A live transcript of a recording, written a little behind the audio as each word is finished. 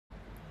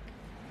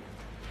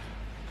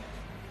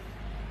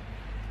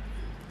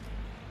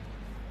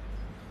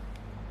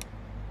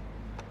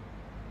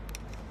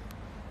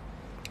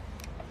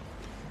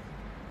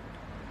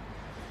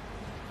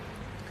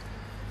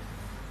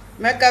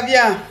Mais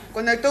Caviar,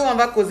 connectez-vous, on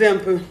va causer un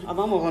peu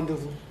avant mon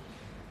rendez-vous.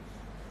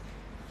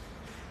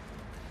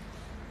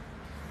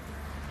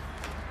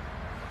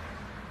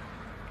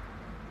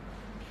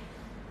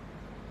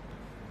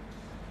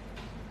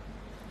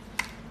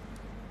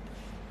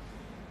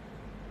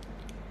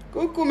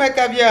 Coucou mes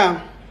caviars.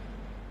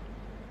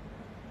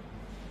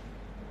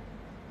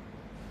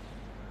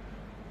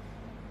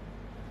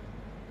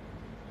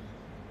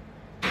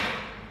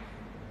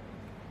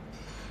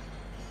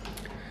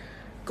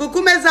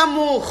 Coucou mes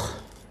amours.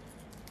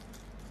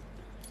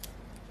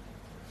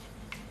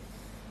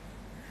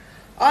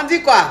 On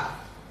dit quoi?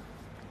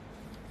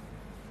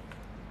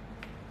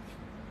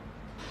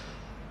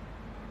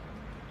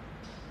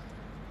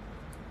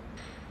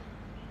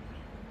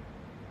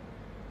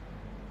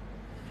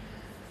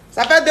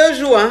 Ça fait 2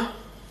 jours, hein?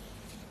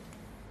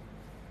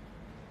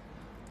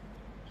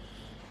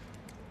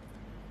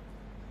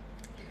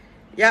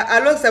 Il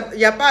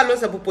y a pas Allo,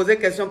 c'est pour poser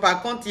question.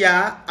 Par contre, il y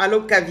a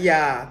Allo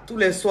Caviar tous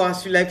les soirs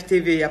sur Live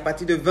TV à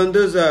partir de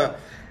 22h,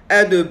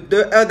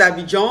 heure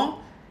d'Abidjan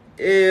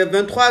et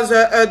 23h,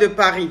 heure de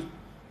Paris.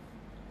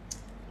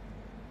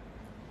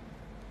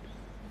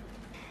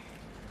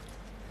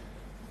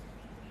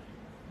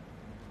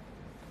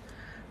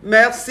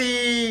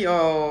 Merci.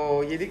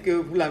 Oh, il dit que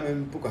vous la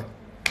même. Pourquoi?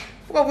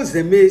 Pourquoi vous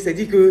aimez? C'est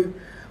dit que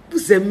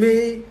vous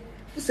aimez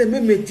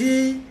me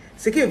dire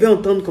ce que je vais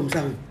entendre comme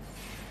ça.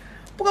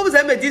 Pourquoi vous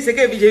aimez me dire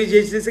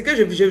ce que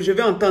je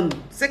vais entendre?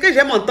 Ce que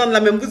j'aime entendre là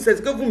même, c'est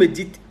ce que vous me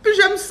dites. Puis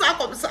j'aime ça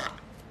comme ça.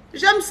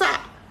 J'aime ça.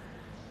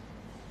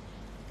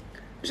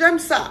 J'aime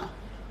ça.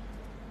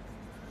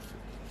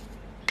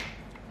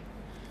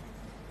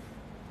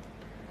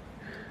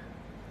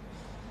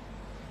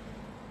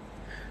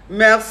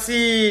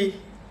 Merci.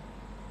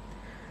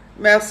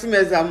 Merci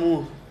mes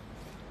amours.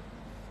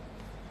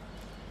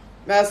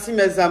 Merci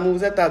mes amours,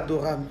 vous êtes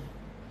adorables.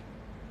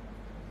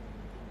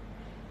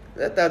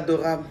 Vous êtes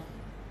adorables.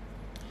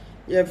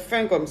 Il est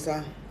fin comme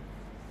ça.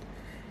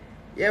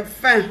 Il est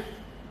fin.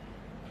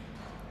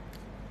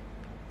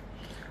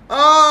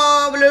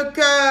 Oh, le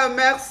cœur,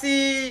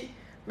 merci.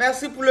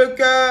 Merci pour le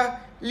cœur.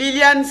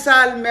 Liliane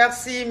Salle,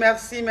 merci,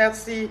 merci,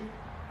 merci.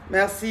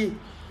 Merci.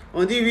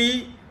 On dit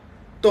oui,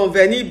 ton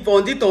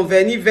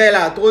vernis vert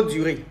là a trop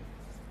duré.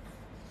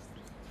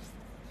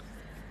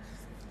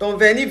 Ton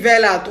vernis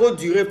vert là a trop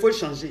duré, il faut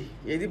changer.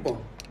 Il dit bon.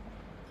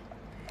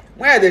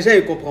 Moi, il y a des gens qui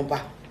ne comprennent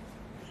pas.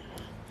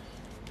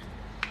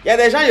 Il y a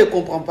des gens qui ne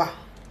comprennent pas.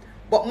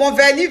 Bon, mon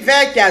vernis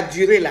vert qui a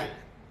duré là,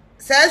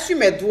 c'est sur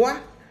mes doigts.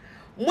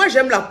 Moi,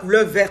 j'aime la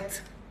couleur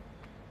verte.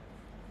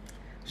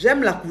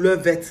 J'aime la couleur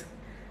verte.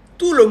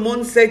 Tout le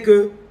monde sait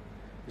que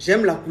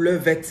j'aime la couleur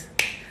verte.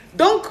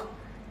 Donc,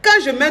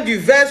 quand je mets du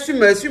vert sur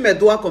mes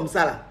doigts comme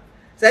ça là,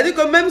 c'est-à-dire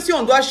que même si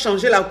on doit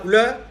changer la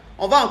couleur,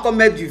 on va encore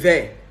mettre du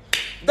vert.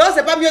 Donc,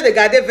 c'est pas mieux de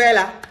garder vert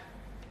là.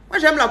 Moi,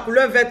 j'aime la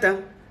couleur verte. Hein.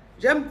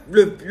 J'aime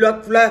la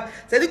couleur.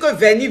 C'est-à-dire que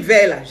vernis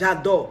vert là,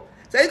 j'adore.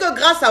 C'est-à-dire que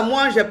grâce à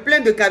moi, j'ai plein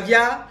de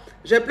caviar.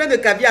 J'ai plein de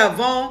caviar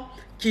avant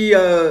qui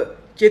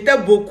étaient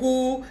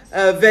beaucoup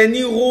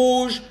vernis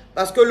rouge.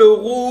 Parce que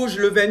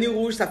le vernis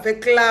rouge, ça fait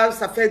classe,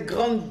 ça fait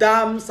grande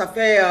dame, ça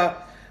fait...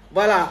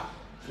 voilà.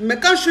 Mais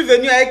quand je suis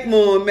venue avec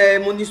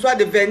mon histoire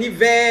de vernis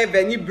vert,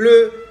 vernis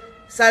bleu,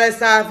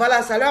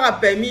 voilà, ça leur a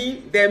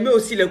permis d'aimer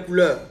aussi les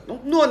couleurs.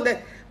 Donc nous, on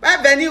est...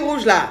 vernis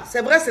rouge là,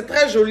 c'est vrai, c'est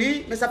très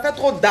joli, mais ça fait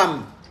trop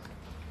dame.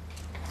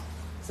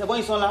 C'est bon,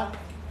 ils sont là?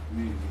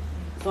 Oui.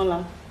 Ils sont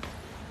là.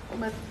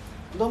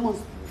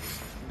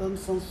 Donne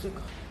son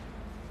sucre.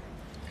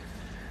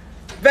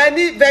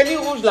 Vernis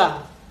rouge là.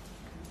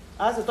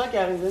 Ah, c'est toi qui es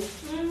arrivé?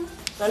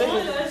 Moi,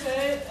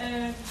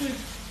 j'ai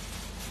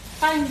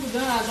pas une boudin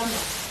à la dame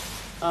là.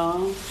 Ah,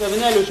 tu es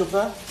venu avec le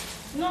chauffeur?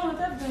 Non, on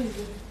t'a bien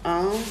dit.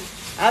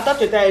 Ah, toi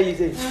tu étais à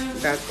Élysée.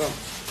 D'accord.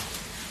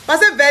 Parce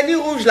que vernis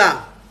rouge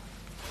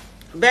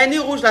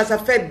là, ça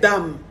fait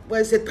dame.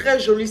 Ouais, c'est très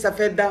joli, ça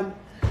fait dame.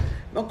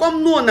 Mais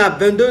comme nous, on a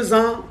 22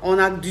 ans, on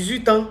a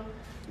 18 ans,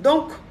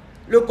 donc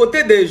le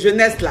côté de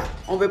jeunesse là,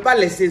 on ne veut pas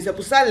laisser. C'est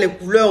pour ça les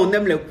couleurs, on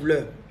aime les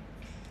couleurs.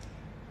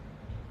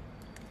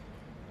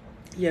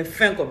 Il est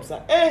fin comme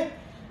ça. Hé,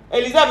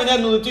 Elisa venait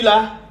de nourriture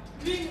là.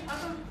 Oui,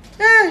 attends.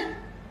 Hé.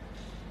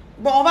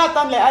 Bon, on va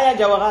attendre les Aya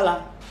Jawara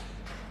là.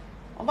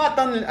 On va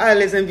attendre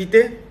les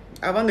invités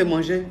avant de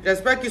manger.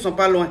 J'espère qu'ils ne sont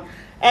pas loin.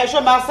 Hé,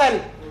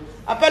 Marcel,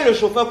 appelle le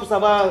chauffeur pour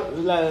savoir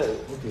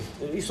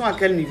ils sont à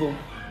quel niveau.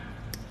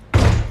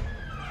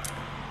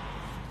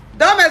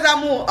 Donc mes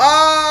amours,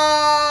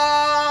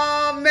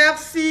 oh,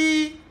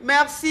 merci,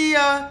 merci,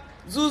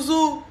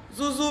 Zouzou,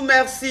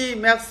 merci,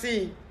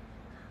 merci.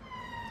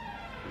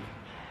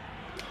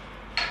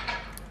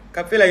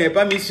 Café là, il n'y a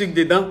pas mis sucre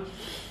dedans.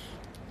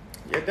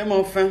 Il est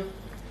tellement fin.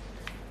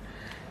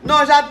 Non,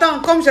 j'attends,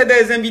 comme j'ai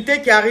des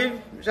invités qui arrivent,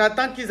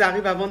 j'attends qu'ils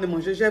arrivent avant de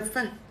manger. J'ai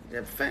faim,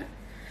 j'ai faim.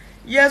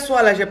 Hier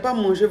soir là, j'ai pas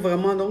mangé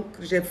vraiment, donc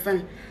j'ai faim.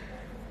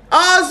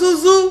 Oh,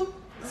 Zouzou,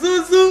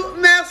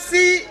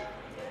 merci,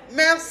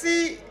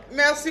 merci.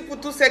 Merci pour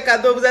tous ces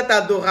cadeaux, vous êtes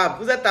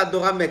adorables. Vous êtes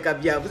adorables, mes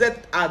caviars. Vous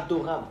êtes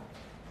adorables.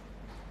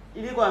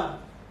 Il dit quoi?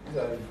 Ils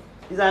arrivent.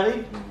 Ils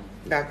arrivent?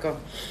 D'accord.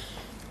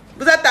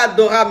 Vous êtes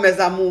adorables, mes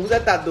amours. Vous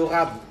êtes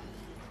adorables.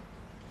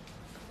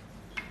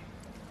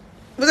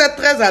 Vous êtes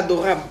très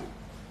adorables.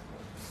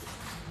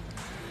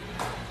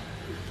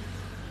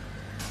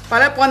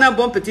 Fallait prendre un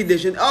bon petit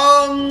déjeuner.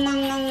 Oh,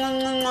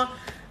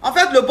 en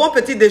fait, le bon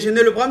petit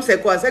déjeuner, le problème,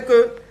 c'est quoi? C'est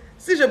que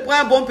si je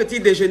prends un bon petit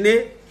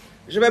déjeuner,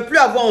 je ne vais plus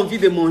avoir envie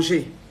de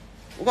manger.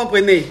 Vous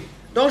comprenez?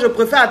 Donc, je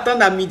préfère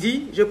attendre à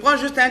midi. Je prends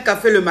juste un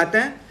café le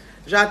matin.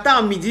 J'attends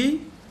à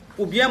midi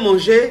pour bien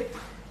manger.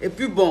 Et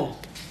puis, bon.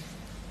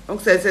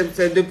 Donc,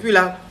 c'est depuis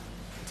là.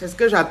 C'est ce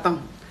que j'attends.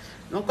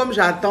 Donc, comme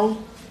j'attends,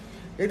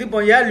 j'ai dit, bon,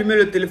 il a allumé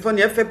le téléphone.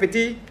 Il a fait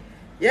petit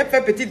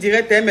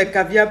direct avec mes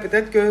caviar.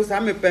 Peut-être que ça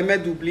me permet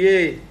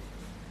d'oublier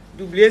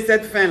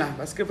cette faim-là.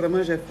 Parce que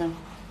vraiment, j'ai faim.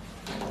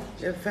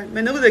 J'ai faim.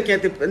 Mais ne vous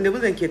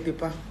inquiétez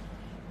pas.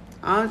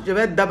 Hein? Je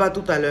vais être d'abord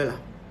tout à l'heure là.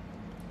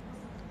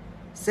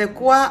 C'est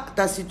quoi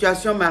ta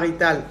situation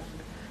maritale?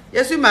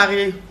 Je suis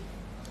mariée.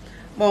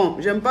 Bon,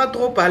 j'aime pas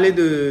trop parler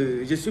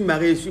de je suis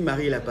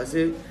mariée là, parce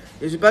que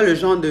je ne suis pas le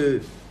genre de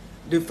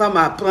femme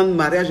à prendre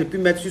mariage et puis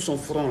mettre sur son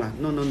front là.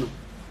 Non, non, non.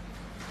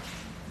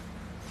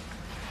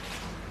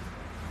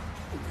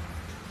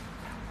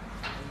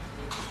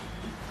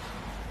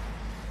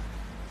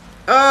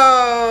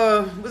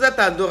 Oh, vous êtes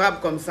adorable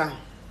comme ça.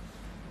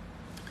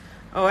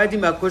 Oh, elle dit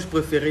ma coach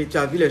préférée. Tu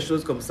as vu les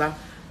choses comme ça?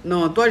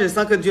 Non, toi, je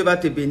sens que Dieu va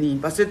te bénir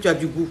parce que tu as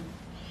du goût.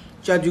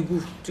 Tu as du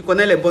goût. Tu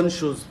connais les bonnes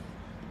choses.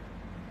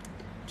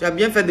 Tu as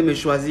bien fait de me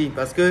choisir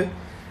parce que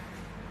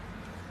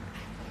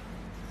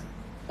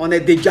on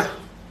est déjà.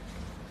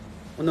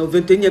 On est au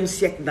 21e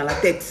siècle dans la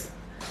tête.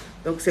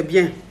 Donc, c'est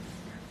bien.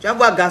 Tu vas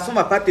voir, garçon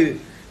va pas te...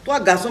 Toi,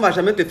 garçon va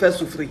jamais te faire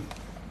souffrir.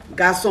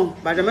 Garçon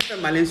va jamais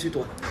faire malin sur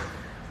toi.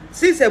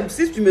 Si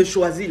tu me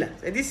choisis là,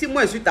 c'est-à-dire si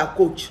moi je suis ta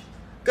coach,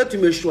 que tu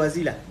me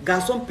choisis là,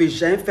 garçon ne peut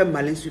jamais faire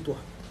malin sur toi.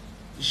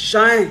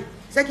 Jamais.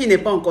 C'est qui n'est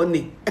pas encore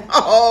né.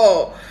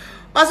 Oh,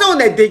 parce qu'on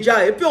est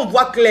déjà, et puis on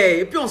voit clair,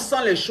 et puis on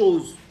sent les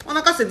choses. On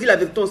n'a qu'à se dire la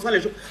vérité, on sent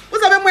les choses. Vous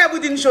savez, moi, je vous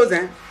dis une chose,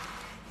 hein.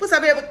 Vous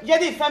savez, j'ai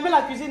dit, fermez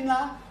la cuisine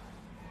là.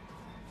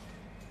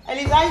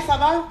 Elisaï, ça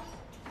va?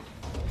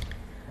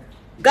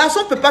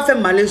 Garçon ne peut pas faire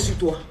malin sur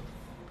toi.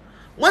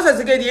 Moi, c'est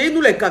ce que je dis,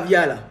 nous les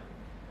caviars là.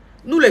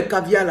 Nous les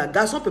caviars là,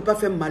 garçon ne peut pas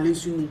faire malin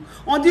sur nous.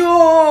 On dit,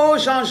 oh,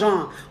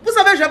 Jean. Vous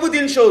savez, je vais vous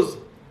dire une chose.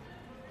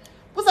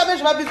 Vous savez,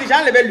 je vais vous dire, j'ai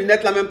enlevé les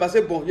lunettes là même parce que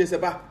bon, je ne sais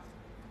pas.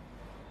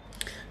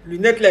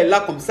 Lunettes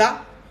là comme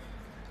ça.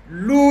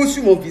 Lourd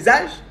sur mon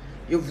visage.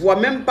 Je ne vois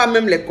même pas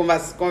même les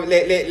causeries.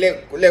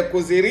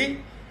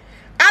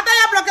 Attends,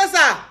 il a bloqué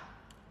ça.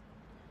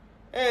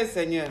 Eh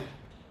Seigneur.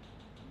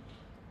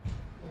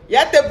 Il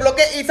a été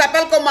bloqué. Il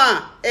s'appelle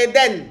comment?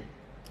 Eden.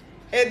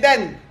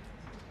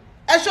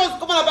 Chose,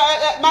 comment on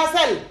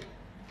appelle?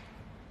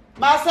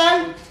 Marcel,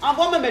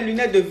 envoie-moi mes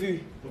lunettes de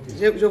vue.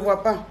 Je ne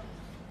vois pas.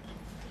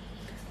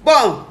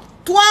 Bon,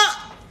 toi,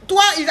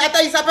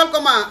 attends, il s'appelle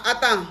comment?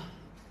 Attends.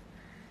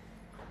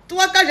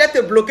 Toi, quand j'ai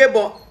te bloqué,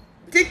 bon,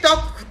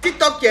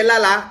 TikTok qui est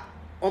là,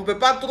 on ne peut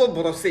pas trop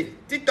brosser.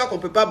 TikTok, on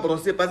ne peut pas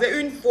brosser. Parce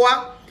qu'une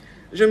fois,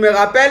 je me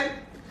rappelle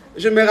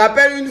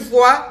une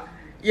fois,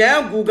 il y a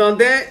un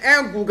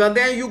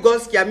Gougandin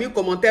Yougos qui a mis un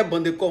commentaire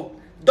bon de con.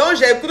 Donc,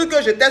 j'ai cru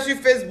que j'étais sur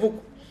Facebook.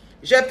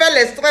 J'ai fait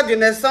l'extrait de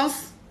naissance.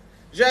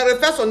 J'ai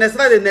refait son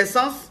extrait de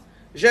naissance.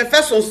 J'ai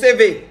fait son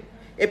CV.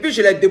 Et puis,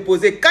 je l'ai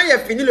déposé. Quand il a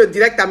fini le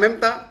direct en même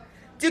temps,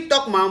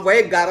 TikTok m'a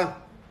envoyé garant.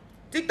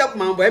 TikTok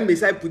m'a envoyé un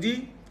message pour dire,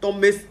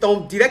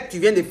 ton direct que tu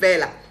viens de faire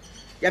là,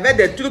 il y avait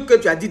des trucs que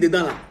tu as dit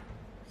dedans là.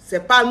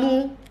 C'est pas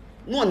nous.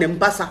 Nous, on n'aime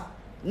pas ça.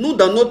 Nous,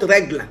 dans notre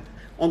règle là,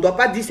 on ne doit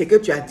pas dire ce que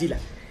tu as dit là.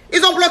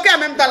 Ils ont bloqué en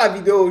même temps la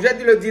vidéo. J'ai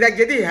dit le direct,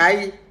 j'ai dit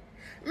aïe.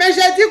 Mais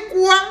j'ai dit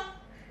quoi?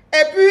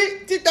 Et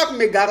puis, TikTok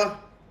me garant.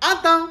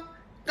 Attends,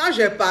 quand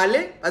j'ai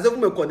parlé, parce que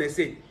vous me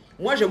connaissez,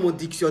 moi j'ai mon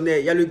dictionnaire.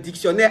 Il y a le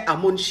dictionnaire à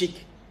mon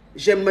chic.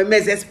 J'aime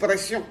mes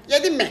expressions.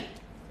 J'ai dit, mais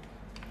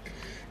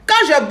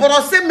quand j'ai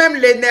brossé même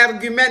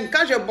l'énergumène,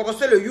 quand j'ai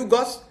brossé le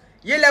Yougos,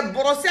 je l'ai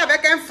brossé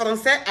avec un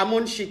français à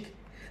mon chic.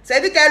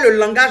 C'est-à-dire qu'il y a le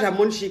langage à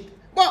mon chic.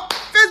 Bon,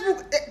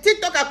 Facebook,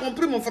 TikTok a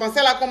compris mon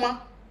français là comment?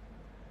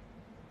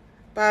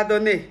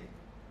 Pardonnez,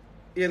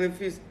 il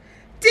refuse.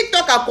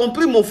 TikTok a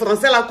compris mon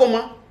français là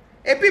comment?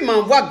 Et puis il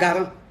m'envoie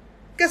garant.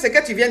 Qu'est-ce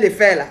que tu viens de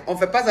faire là? On ne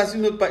fait pas ça sur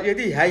notre page. Je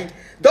dis, aïe.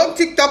 Donc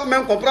TikTok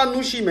même comprend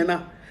nous chic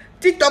maintenant.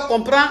 TikTok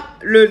comprend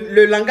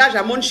le langage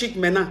à mon chic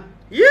maintenant.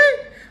 Yeah.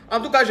 En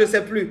tout cas, je ne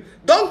sais plus.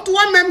 Donc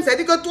toi-même,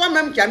 c'est-à-dire que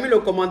toi-même qui as mis le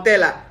commentaire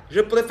là, je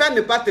préfère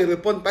ne pas te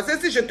répondre. Parce que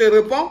si je te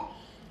réponds,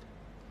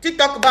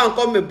 TikTok va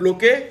encore me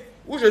bloquer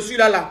ou je suis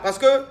là. Parce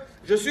que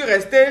je suis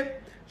resté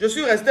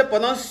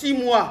pendant 6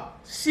 mois.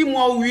 6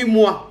 mois ou 8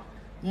 mois.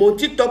 Mon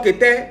TikTok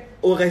était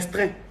au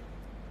restreint.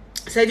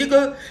 C'est-à-dire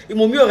qu'ils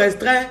m'ont mis au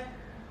restreint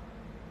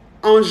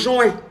en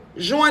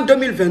juin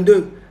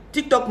 2022.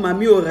 TikTok m'a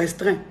mis au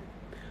restreint.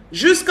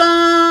 Jusqu'en...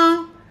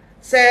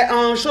 C'est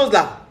en chose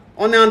là.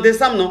 On est en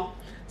décembre, non?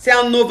 C'est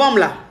en novembre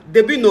là.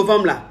 Début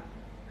novembre là.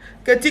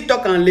 Que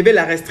TikTok a enlevé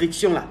la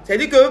restriction là.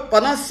 C'est-à-dire que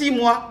pendant 6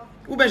 mois,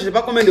 ou bien je ne sais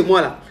pas combien de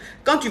mois là.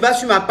 Quand tu vas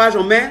sur ma page,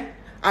 on met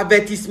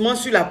avertissement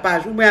sur la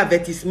page. Ou bien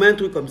avertissement, un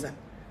truc comme ça.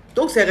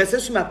 Donc, c'est resté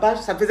sur ma page.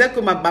 Ça faisait que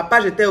ma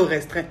page était au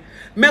restreint.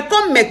 Mais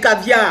comme mes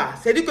caviars,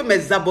 c'est-à-dire que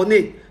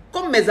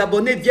comme mes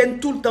abonnés viennent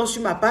tout le temps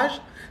sur ma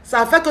page,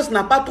 ça a fait que ça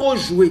n'a pas trop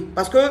joué.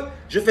 Parce que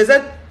je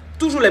faisais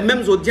toujours les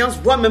mêmes audiences,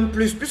 voire même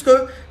plus. Puisque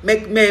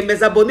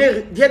mes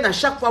abonnés viennent à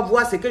chaque fois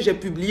voir ce que j'ai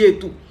publié et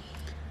tout.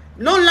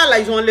 Non, là,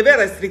 ils ont enlevé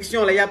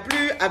restriction. Là, il n'y a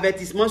plus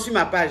avertissement sur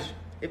ma page.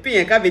 Et puis, il y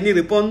a qu'à venir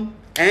répondre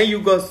à un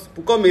Yougos.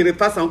 Pourquoi on me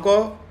repasse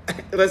encore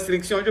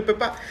restriction? Je ne peux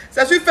pas.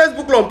 C'est sur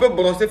Facebook, là, on peut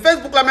brosser.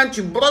 Facebook, là, même,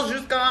 tu brosses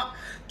jusqu'à...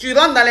 Tu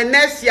rentres dans les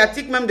nerfs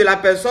sciatiques même de la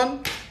personne.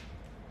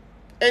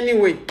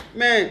 Anyway.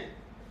 Mais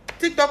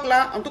TikTok,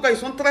 là, en tout cas, ils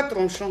sont très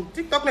tranchants.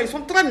 TikTok, là, ils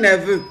sont très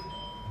nerveux.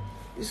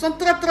 Ils sont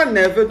très, très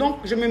nerveux. Donc,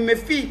 je me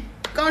méfie.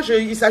 Quand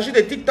il s'agit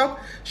de TikTok,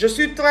 je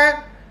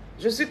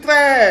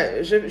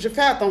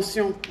fais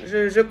attention.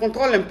 Je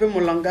contrôle un peu mon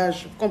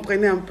langage. Vous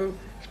comprenez un peu?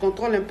 Je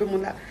contrôle un peu mon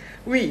langage.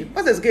 Oui,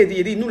 pas c'est ce qu'il dit.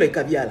 Il dit, nous, les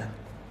caviars, là.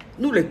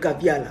 Nous, les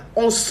caviars, là,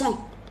 on sent.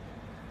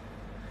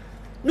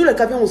 Nous, les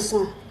caviars, on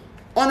sent.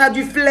 On a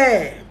du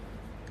flair.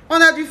 On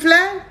a du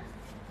flair.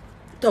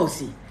 Toi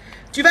aussi.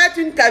 Tu vas être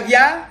une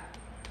caviar,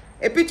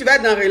 et puis tu vas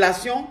être dans une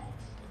relation,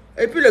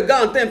 et puis le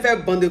gars en train de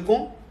faire bande de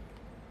con.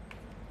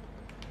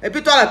 Et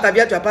puis toi, la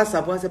caviar, tu ne vas pas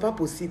savoir. C'est pas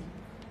possible.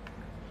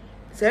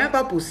 C'est même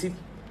pas possible.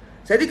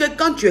 C'est-à-dire que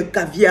quand tu es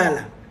caviar,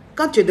 là,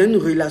 quand tu es dans une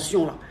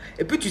relation, là,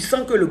 et puis tu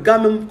sens que le gars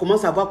même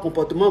commence à avoir un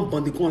comportement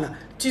bande de con, là,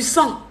 tu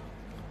sens.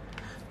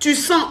 Tu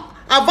sens.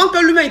 Avant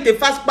que lui-même il te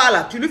fasse pas,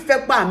 là, tu lui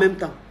fais pas en même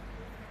temps.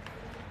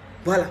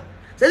 Voilà.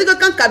 C'est-à-dire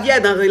que quand caviar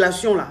est dans une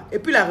relation, là, et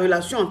puis la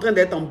relation est en train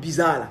d'être en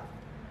bizarre, là,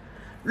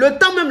 le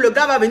temps même, le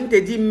gars va venir te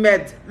dire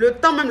merde. Le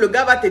temps même, le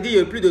gars va te dire il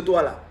n'y a plus de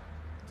toi, là.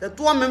 C'est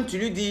toi-même, tu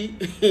lui dis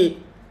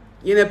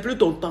il n'est plus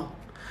ton temps.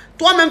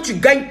 Toi-même, tu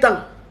gagnes temps.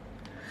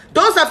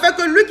 Donc, ça fait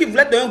que lui qui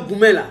voulait te donner un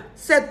gourmet, là,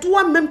 c'est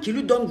toi-même qui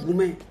lui donne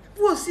gourmet.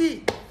 Vous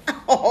aussi.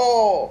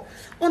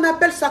 On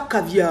appelle ça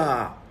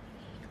caviar.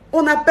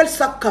 On appelle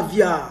ça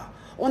caviar.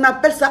 On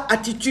appelle ça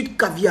attitude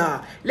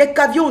caviar. Les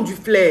caviars ont du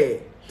flair.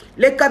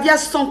 Les caviars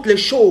sentent les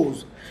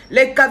choses.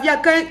 Les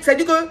caviars,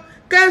 c'est-à-dire que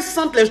quand elles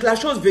sentent la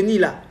chose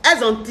venir là,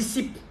 elles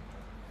anticipent.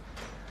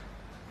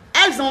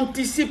 Elles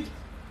anticipent.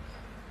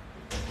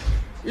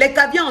 Les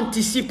caviars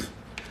anticipent.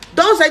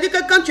 Donc, ça veut dire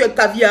que quand tu es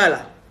caviar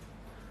là,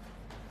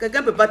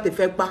 quelqu'un ne peut pas te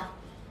faire pas.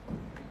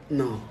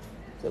 Non.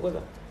 C'est quoi ça?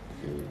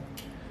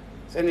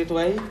 C'est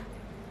nettoyé.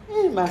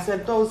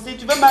 Marcel, toi aussi,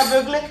 tu veux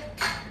m'aveugler?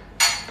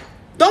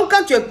 Donc,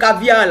 quand tu es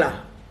caviar là,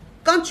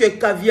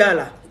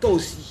 toi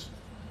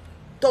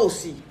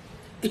aussi,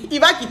 il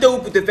va quitter où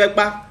pour te faire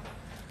pas?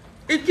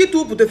 Il quitte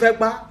où pour te faire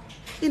pas?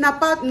 Il n'a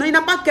pas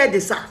qu'à de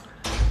ça.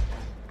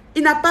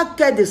 Il n'a pas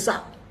qu'à de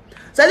ça.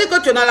 C'est-à-dire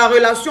que tu es dans la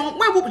relation.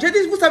 Moi, j'ai dit,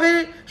 vous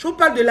savez, je vous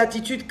parle de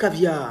l'attitude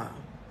caviar.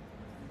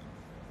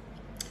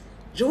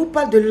 Je vous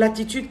parle de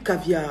l'attitude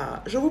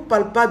caviar. Je ne vous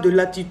parle pas de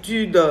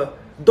l'attitude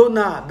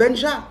Donna,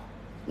 Benja.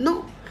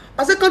 Non.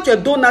 Parce que quand tu es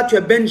Donna, tu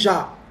es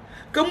Benja.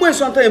 Que moi, je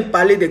suis en train de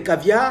parler de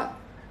caviar,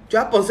 tu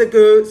as pensé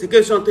que ce que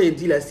je suis en train de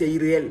dire là, c'est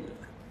irréel.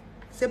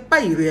 Ce n'est pas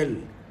irréel.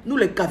 Nous,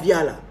 les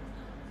caviars là,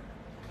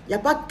 il n'y a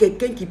pas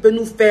quelqu'un qui peut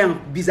nous faire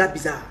bizarre.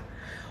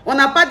 On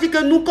n'a pas dit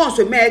que nous, quand on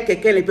se met avec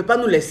quelqu'un, il ne peut pas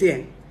nous laisser.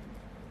 Hein.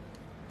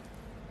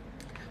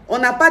 On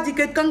n'a pas dit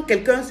que quand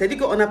quelqu'un, c'est-à-dire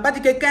qu'on n'a pas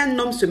dit que quand un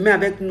homme se met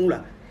avec nous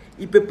là,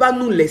 il ne peut pas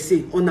nous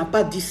laisser. On n'a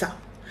pas dit ça.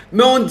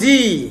 Mais on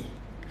dit,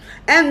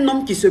 un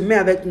homme qui se met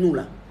avec nous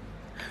là,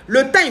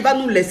 le temps il va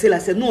nous laisser là,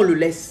 c'est nous on le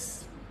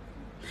laisse.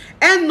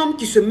 Un homme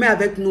qui se met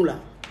avec nous là,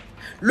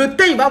 le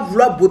temps il va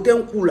vouloir botter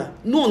un coup là,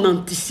 nous on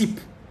anticipe.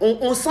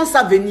 On sent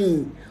ça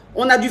venir.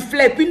 On a du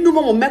flair, puis nous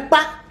on ne met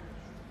pas.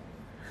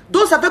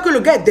 Donc ça fait que le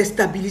gars est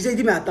déstabilisé. Il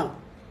dit mais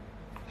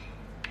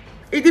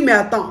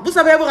attends. Vous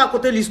savez, je vais vous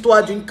raconter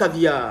l'histoire d'une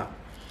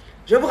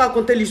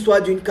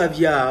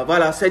caviar.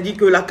 Voilà, ça dit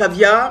que la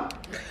caviar,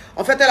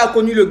 en fait, elle a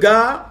connu le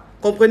gars.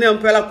 Comprenez un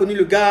peu, elle a connu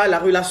le gars, la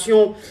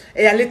relation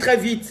est allée très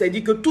vite. Ça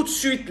dit que tout de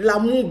suite,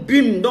 l'amour,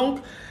 bim. Donc,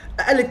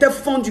 elle était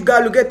fan du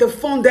gars, le gars était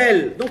fan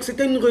d'elle. Donc,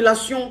 c'était une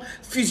relation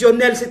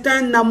fusionnelle, c'était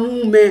un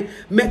amour,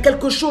 mais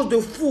quelque chose de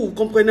fou, vous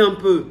comprenez un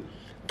peu.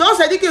 Donc,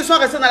 ça dit qu'ils sont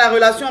restés dans la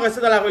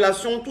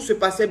relation, tout se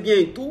passait bien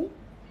et tout.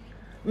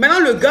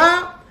 Maintenant, le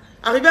gars,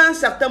 arrivé à un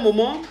certain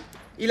moment,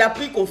 il a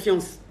pris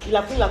confiance. Il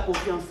a pris la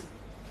confiance.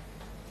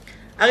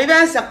 Arrivé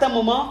à un certain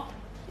moment,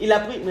 il a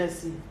pris...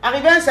 Merci.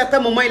 Arrivé à un certain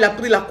moment, il a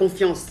pris la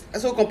confiance.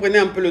 Est-ce que vous comprenez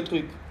un peu le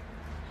truc?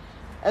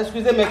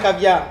 Excusez mes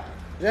caviars.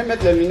 Je vais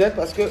mettre les lunettes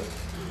parce que...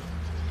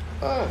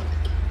 Oh.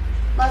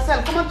 Marcel,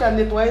 comment tu as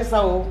nettoyé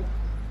ça? Oh?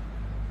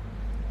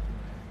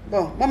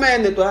 Bon, moi, je vais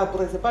nettoyer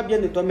après. C'est pas bien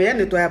nettoyé, mais je vais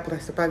nettoyer après.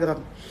 C'est pas grave.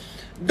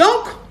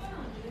 Donc,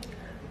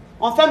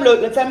 on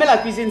fermez la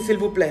cuisine, s'il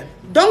vous plaît.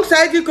 Donc,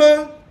 ça veut dire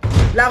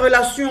que la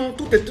relation,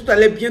 tout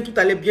allait bien,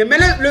 Mais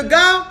le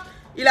gars,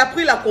 il a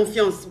pris la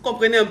confiance. Vous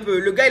comprenez un peu?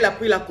 Le gars, il a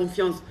pris la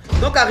confiance.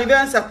 Donc, arrivé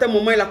à un certain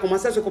moment, il a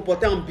commencé à se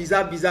comporter en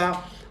bizarre.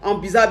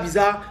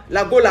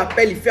 La go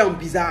l'appelle, il fait en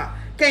bizarre.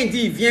 Quand il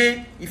dit il vient,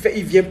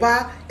 il vient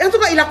pas. Et en tout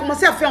cas, il a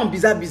commencé à faire en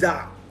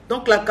bizarre.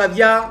 Donc, la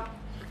caviar,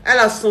 elle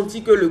a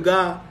senti que le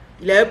gars,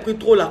 il avait pris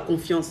trop la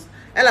confiance.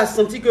 Elle a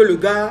senti que le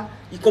gars,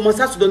 il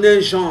commençait à se donner un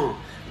genre.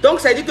 Donc,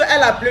 ça dit qu'elle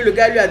a appelé le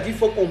gars, elle lui a dit, il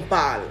faut qu'on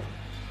parle.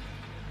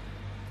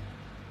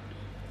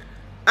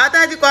 Attends,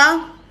 elle dit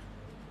quoi?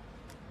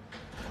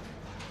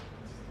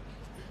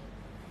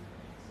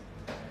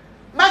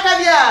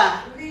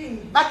 Macavia. Oui.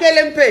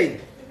 Makelempe.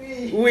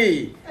 Oui.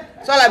 Oui.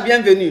 Sois la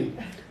bienvenue.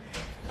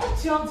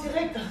 Tu es en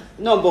direct?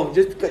 Non, bon,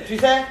 tu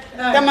sais,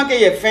 tellement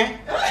qu'il est faim,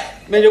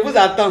 mais je vous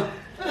attends.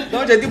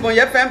 Donc, j'ai dit, bon,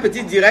 j'ai fait un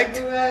petit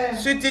direct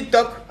sur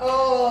TikTok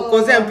pour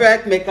causer un peu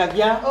avec mes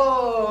caviars.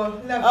 Oh,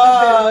 la plus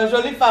belle.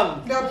 Jolie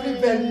femme. La plus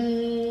belle.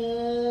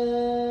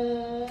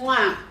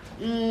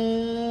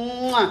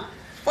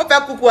 Faut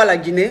faire coucou à la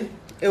Guinée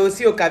et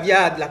aussi au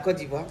caviar de la Côte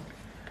d'Ivoire.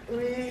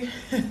 Oui.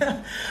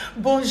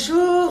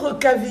 Bonjour au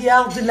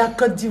caviar de la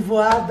Côte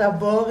d'Ivoire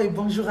d'abord et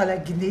bonjour à la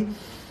Guinée.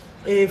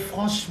 Et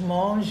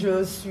franchement,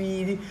 je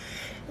suis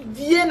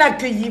bien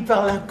accueillie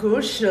par la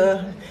coach.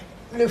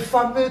 Le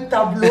fameux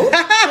tableau.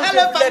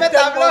 Le fameux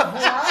tableau.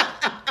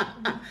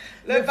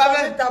 Le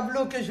fameux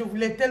tableau que je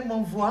voulais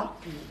tellement voir.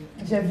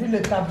 J'ai vu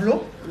le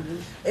tableau.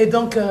 Et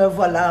donc,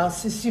 voilà,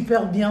 c'est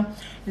super bien.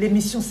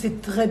 L'émission s'est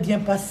très bien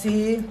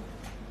passée.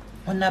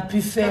 On a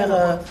pu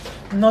faire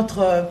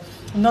notre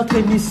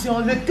émission.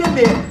 Le thème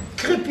est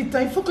crépitant.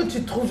 Il faut que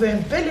tu trouves un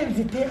bel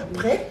invité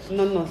après.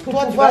 Non, non, pour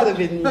toi pouvoir... tu vas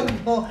revenir.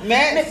 Non.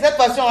 Mais cette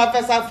fois-ci, on va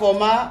faire ça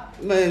format.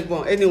 Mais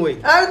bon, anyway.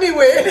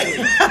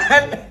 Anyway.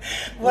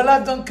 Voilà,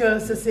 donc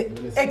ça s'est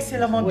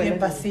excellemment bien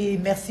passé.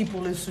 Merci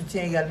pour le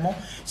soutien également.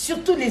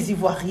 Surtout les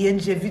Ivoiriennes.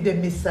 J'ai vu des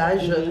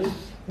messages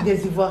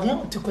des Ivoiriens.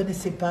 On ne te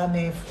connaissait pas,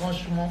 mais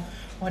franchement,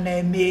 on a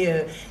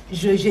aimé.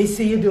 J'ai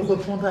essayé de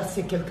répondre à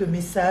ces quelques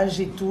messages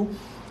et tout.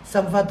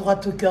 Ça me va droit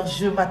au cœur.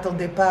 Je ne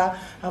m'attendais pas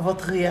à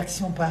votre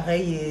réaction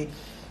pareille. Et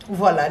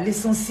voilà,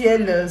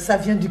 l'essentiel, ça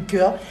vient du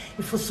cœur.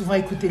 Il faut souvent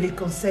écouter les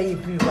conseils et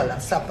puis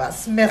voilà, ça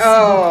passe. Merci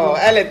beaucoup.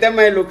 Elle est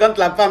tellement éloquente,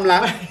 la femme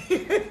là.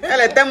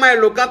 Elle est tellement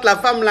éloquente, la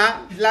femme là.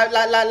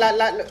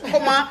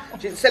 Comment?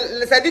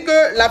 Ça dit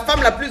que la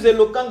femme la plus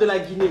éloquente de la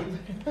Guinée.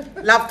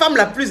 La femme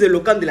la plus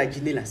éloquente de la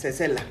Guinée là, c'est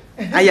celle-là.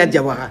 Aya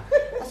Diawara.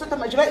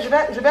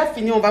 Je vais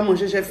finir, on va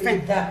manger, j'ai faim.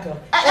 D'accord.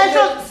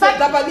 C'est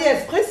Dabali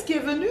Express qui est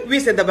venu?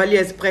 Oui, c'est Dabali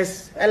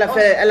Express. Elle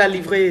a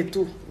livré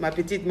tout.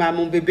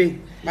 Mon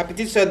bébé, ma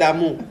petite soeur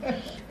d'amour.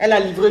 Elle a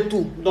livré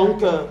tout.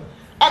 Donc, elle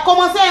a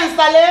commencé à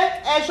installer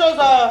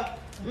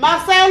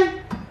Marcel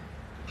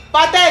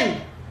Patène.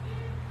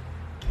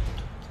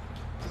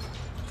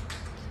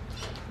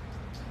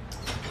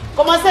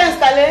 Commencez à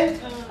installer.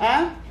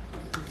 Hein?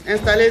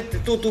 Installer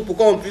tout pour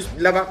qu'on puisse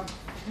là-bas.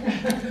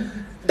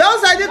 Donc,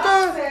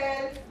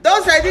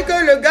 ça dit que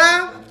le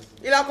gars,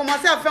 il a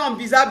commencé à faire un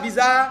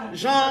bizarre,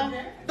 genre.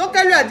 Donc,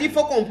 elle lui a dit, il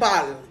faut qu'on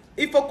parle.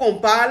 Il faut qu'on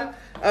parle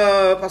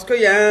parce qu'il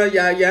y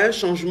a un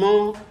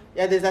changement,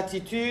 il y a des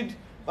attitudes.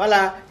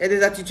 Voilà, il y a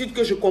des attitudes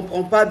que je ne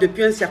comprends pas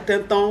depuis un certain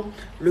temps.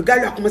 Le gars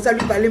lui a commencé à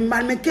lui parler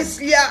mal. Mais qu'est-ce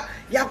qu'il y a?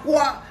 Il y a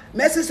quoi?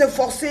 Mais si c'est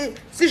forcé,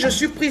 si je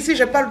suis pris, si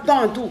je n'ai pas le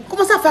temps et tout.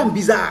 Comment ça fait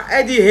bizarre?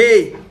 Elle dit,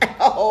 hey.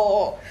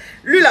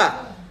 Lui là.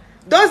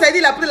 Donc, ça dit,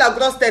 il a pris la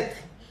grosse tête.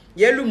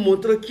 Il a lui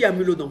montré qui a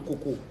mis l'eau dans le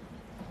coco.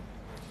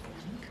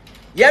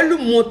 Il a lui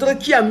montré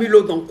qui a mis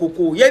l'eau dans le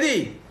coco. Il a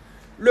dit,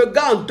 le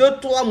gars en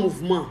 2-3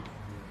 mouvements,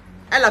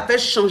 elle a fait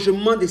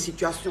changement de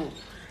situation.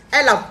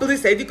 Elle a pris,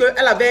 ça dit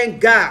qu'elle avait un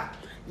gars.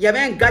 Il y avait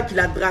un gars qui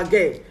la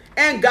draguait.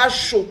 Un gars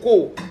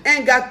choco.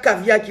 Un gars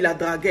caviar qui la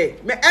draguait.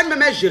 Mais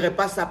elle-même, elle ne gérait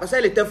pas ça parce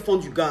qu'elle était fond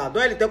du gars.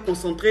 Donc, elle était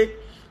concentrée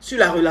sur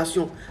la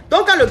relation.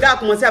 Donc, quand le gars a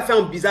commencé à faire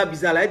un bizarre,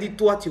 là, elle dit,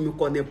 toi, tu ne me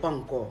connais pas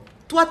encore.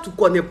 Toi, tu ne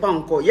connais pas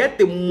encore. Il a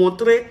te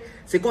montré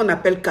ce qu'on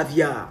appelle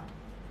caviar.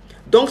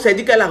 Donc, ça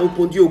dit qu'elle a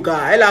répondu au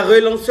gars. Elle a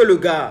relancé le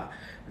gars.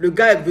 Le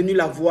gars est venu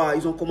la voir.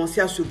 Ils ont commencé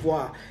à se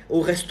voir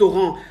au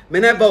restaurant.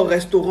 Maintenant, elle va au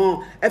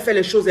restaurant. Elle fait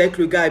les choses avec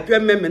le gars. Et puis,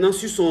 elle met maintenant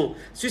sur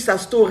sa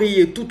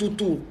story et tout.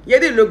 Il a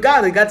dit, le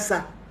gars, regarde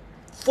ça.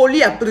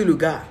 Folie a pris le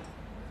gars.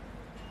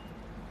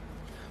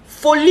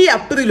 Folie a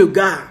pris le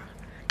gars.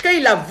 Quand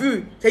il a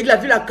vu, il a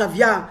vu la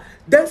caviar.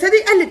 C'est-à-dire,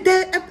 elle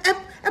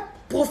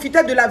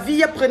profitait de la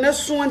vie, elle prenait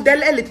soin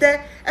d'elle,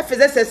 elle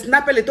faisait ses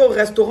snaps, elle était au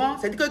restaurant.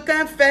 C'est-à-dire que quand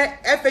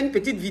elle fait une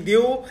petite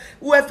vidéo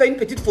ou elle fait une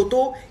petite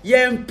photo, il y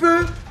a un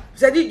peu,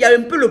 c'est-à-dire il y a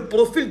un peu le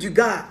profil du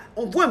gars.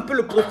 On voit un peu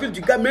le profil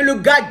du gars, mais le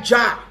gars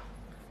déjà,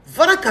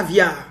 voilà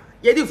caviar.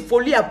 Il a dit,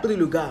 folie a pris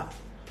le gars.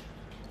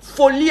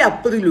 Folie a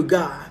pris le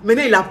gars.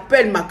 Maintenant, il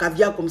appelle ma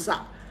caviar comme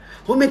ça.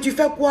 Oh, mais tu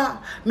fais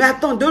quoi? Mais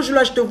attends, 2 jours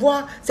là, je te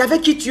vois. C'est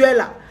avec qui tu es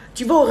là?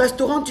 Tu vas au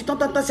restaurant, tu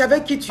t'entends, c'est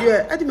avec qui tu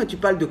es? Elle dit, mais tu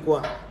parles de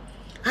quoi?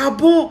 Ah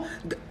bon,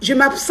 je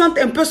m'absente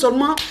un peu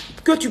seulement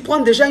que tu prends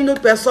déjà une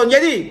autre personne. Il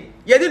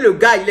a dit le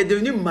gars, il est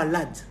devenu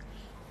malade.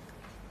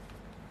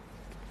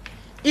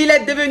 Il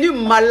est devenu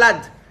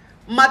malade.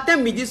 Matin,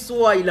 midi,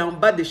 soir, il est en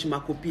bas de chez ma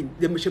copine,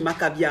 de chez ma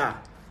caviar.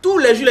 Tous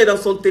les jours, il est dans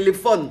son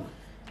téléphone.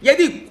 Il a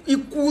dit,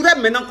 il courait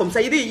maintenant comme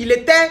ça. Il dit, il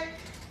était,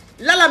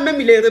 là même,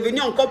 il est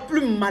revenu encore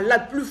plus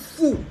malade, plus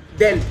fou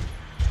d'elle.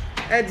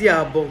 Elle dit,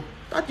 ah bon,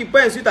 toi, tu peux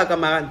insulter ta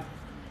camarade.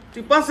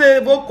 Tu penses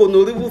que vos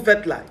conneries vous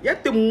faites là. Il a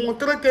te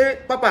montré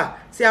que, papa,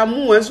 c'est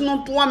amour. Hein. Sinon,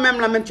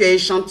 toi-même, là, même, tu es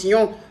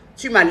échantillon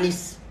sur ma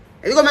liste.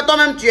 Elle dit que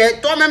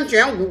toi-même, tu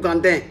es un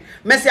Gougandin.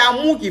 Mais c'est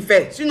amour qui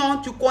fait. Sinon,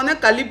 tu connais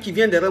Calibre qui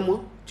vient derrière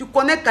moi. Tu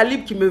connais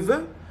Calibre qui me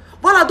veut.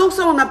 Voilà, donc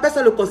ça, on appelle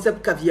ça le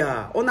concept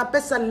caviar. On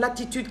appelle ça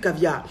l'attitude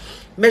caviar.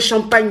 Mes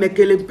champagnes, mes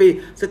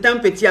kelempé, c'était un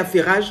petit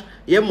affairage.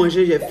 Hier,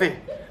 mangé, j'ai faim.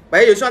 Vous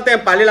voyez, je suis en train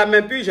de parler là,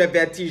 même plus, j'ai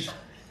vertige.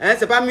 Hein,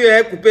 c'est pas mieux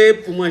couper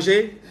pour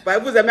manger.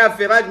 Vous aimez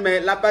affairage, mais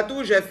la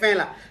patou, j'ai faim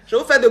là. Je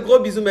vous fais de gros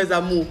bisous, mes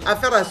amours.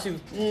 Affaire à suivre.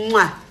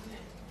 Mouah.